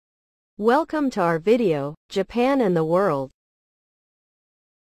Welcome to our video, Japan and the World.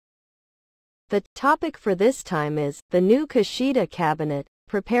 The topic for this time is, the new Kishida cabinet,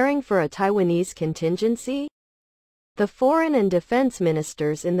 preparing for a Taiwanese contingency? The foreign and defense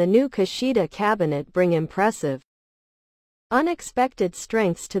ministers in the new Kishida cabinet bring impressive, unexpected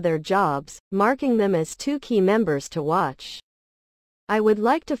strengths to their jobs, marking them as two key members to watch. I would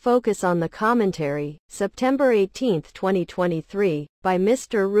like to focus on the commentary, September 18, 2023, by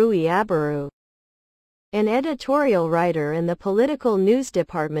Mr. Rui Abiru, an editorial writer and the political news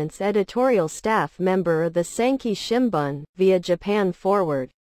department's editorial staff member of the Sankei Shimbun, via Japan Forward.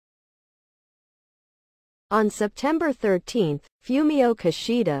 On September 13, Fumio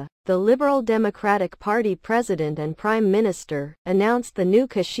Kishida, the Liberal Democratic Party president and prime minister, announced the new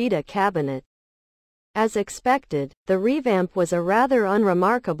Kishida cabinet. As expected, the revamp was a rather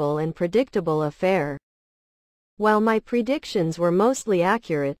unremarkable and predictable affair. While my predictions were mostly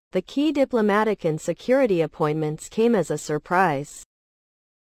accurate, the key diplomatic and security appointments came as a surprise.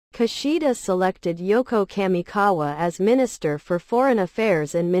 Kishida selected Yoko Kamikawa as Minister for Foreign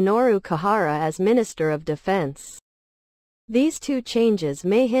Affairs and Minoru Kihara as Minister of Defense. These two changes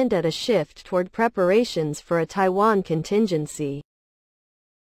may hint at a shift toward preparations for a Taiwan contingency.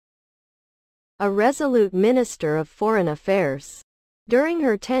 A resolute Minister of Foreign Affairs. During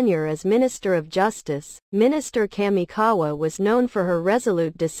her tenure as Minister of Justice, Minister Kamikawa was known for her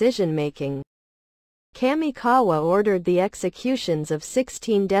resolute decision-making. Kamikawa ordered the executions of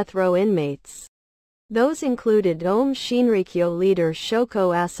 16 death row inmates. Those included Aum Shinrikyo leader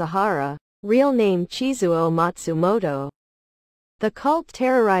Shoko Asahara, real name Chizuo Matsumoto. The cult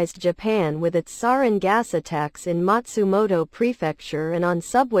terrorized Japan with its sarin gas attacks in Matsumoto Prefecture and on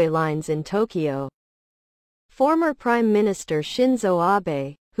subway lines in Tokyo. Former Prime Minister Shinzo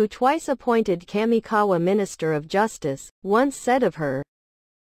Abe, who twice appointed Kamikawa Minister of Justice, once said of her,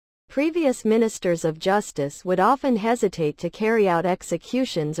 "Previous ministers of justice would often hesitate to carry out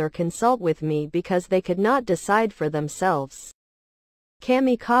executions or consult with me because they could not decide for themselves.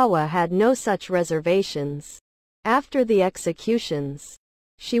 Kamikawa had no such reservations. After the executions,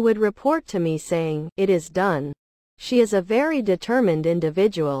 she would report to me saying, 'It is done.' She is a very determined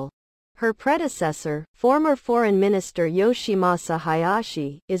individual." Her predecessor, former Foreign Minister Yoshimasa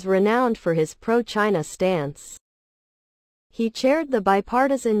Hayashi, is renowned for his pro-China stance. He chaired the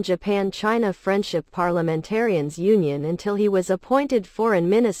bipartisan Japan-China Friendship Parliamentarians Union until he was appointed foreign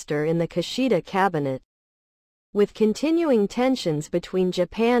minister in the Kishida cabinet. With continuing tensions between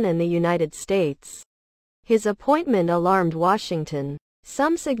Japan and the United States, his appointment alarmed Washington.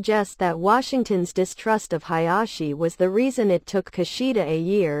 Some suggest that Washington's distrust of Hayashi was the reason it took Kishida a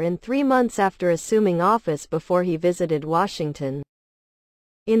year and 3 months after assuming office before he visited Washington.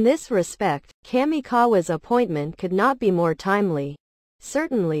 In this respect, Kamikawa's appointment could not be more timely.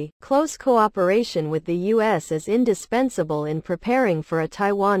 Certainly, close cooperation with the U.S. is indispensable in preparing for a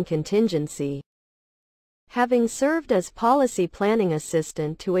Taiwan contingency. Having served as policy planning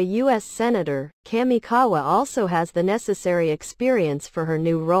assistant to a U.S. senator, Kamikawa also has the necessary experience for her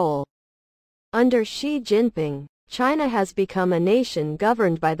new role. Under Xi Jinping, China has become a nation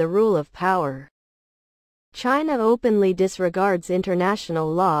governed by the rule of power. China openly disregards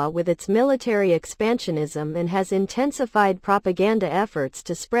international law with its military expansionism and has intensified propaganda efforts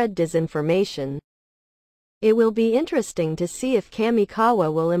to spread disinformation. It will be interesting to see if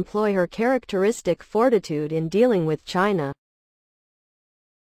Kamikawa will employ her characteristic fortitude in dealing with China.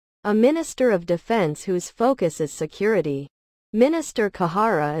 A Minister of Defense whose focus is security. Minister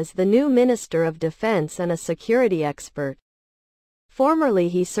Kihara is the new Minister of Defense and a security expert. Formerly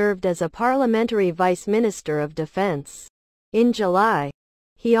he served as a parliamentary Vice Minister of Defense. In July,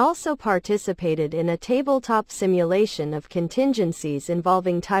 he also participated in a tabletop simulation of contingencies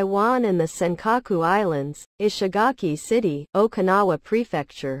involving Taiwan and the Senkaku Islands, Ishigaki City, Okinawa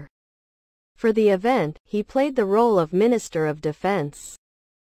Prefecture. For the event, he played the role of Minister of Defense.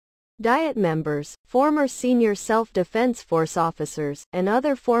 Diet members, former senior self-defense force officers, and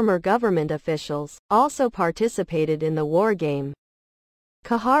other former government officials, also participated in the war game.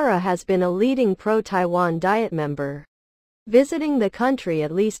 Kihara has been a leading pro-Taiwan Diet member, visiting the country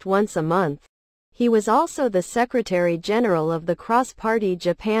at least once a month. He was also the Secretary General of the cross-party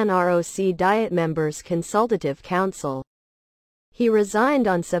Japan ROC Diet Members Consultative Council. He resigned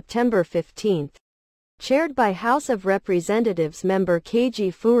on September 15. Chaired by House of Representatives member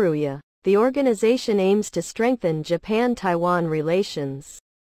Keiji Furuya, the organization aims to strengthen Japan-Taiwan relations.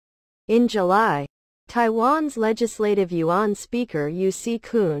 In July, Taiwan's Legislative Yuan Speaker Yu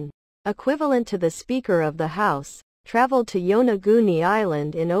Si-kun, equivalent to the Speaker of the House, traveled to Yonaguni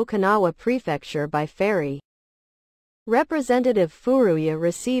Island in Okinawa Prefecture by ferry. Representative Furuya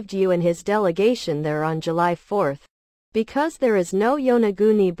received you and his delegation there on July 4. Because there is no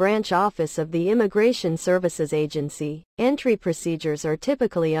Yonaguni branch office of the Immigration Services Agency, entry procedures are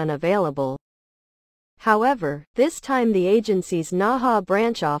typically unavailable. However, this time the agency's Naha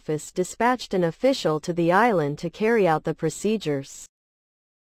branch office dispatched an official to the island to carry out the procedures.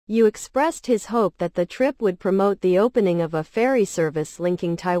 You expressed his hope that the trip would promote the opening of a ferry service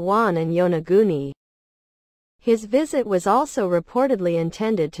linking Taiwan and Yonaguni. His visit was also reportedly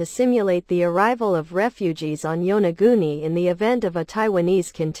intended to simulate the arrival of refugees on Yonaguni in the event of a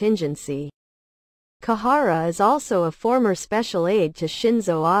Taiwanese contingency. Kihara is also a former special aide to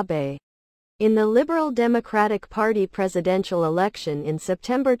Shinzo Abe. In the Liberal Democratic Party presidential election in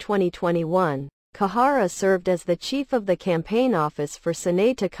September 2021, Kihara served as the chief of the campaign office for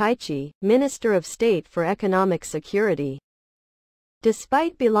Sanae Takaichi, Minister of State for Economic Security.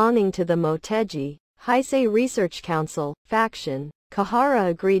 Despite belonging to the Motegi, Heisei Research Council, faction, Kihara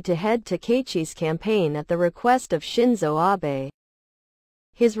agreed to head Takaichi's campaign at the request of Shinzo Abe.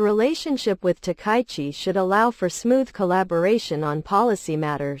 His relationship with Takaichi should allow for smooth collaboration on policy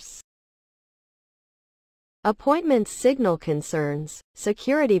matters. Appointments signal concerns,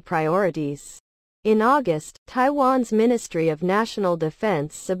 security priorities. In August, Taiwan's Ministry of National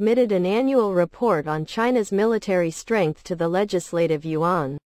Defense submitted an annual report on China's military strength to the Legislative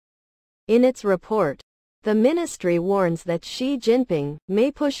Yuan. In its report, the ministry warns that Xi Jinping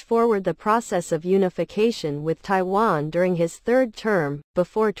may push forward the process of unification with Taiwan during his third term,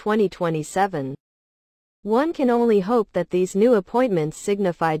 before 2027. One can only hope that these new appointments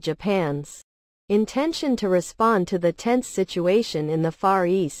signify Japan's intention to respond to the tense situation in the Far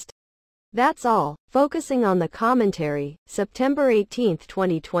East. That's all. Focusing on the commentary, September 18,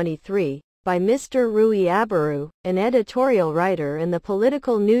 2023, by Mr. Rui Abiru, an editorial writer and the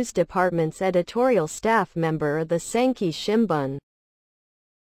Political News Department's editorial staff member of the Sankei Shimbun.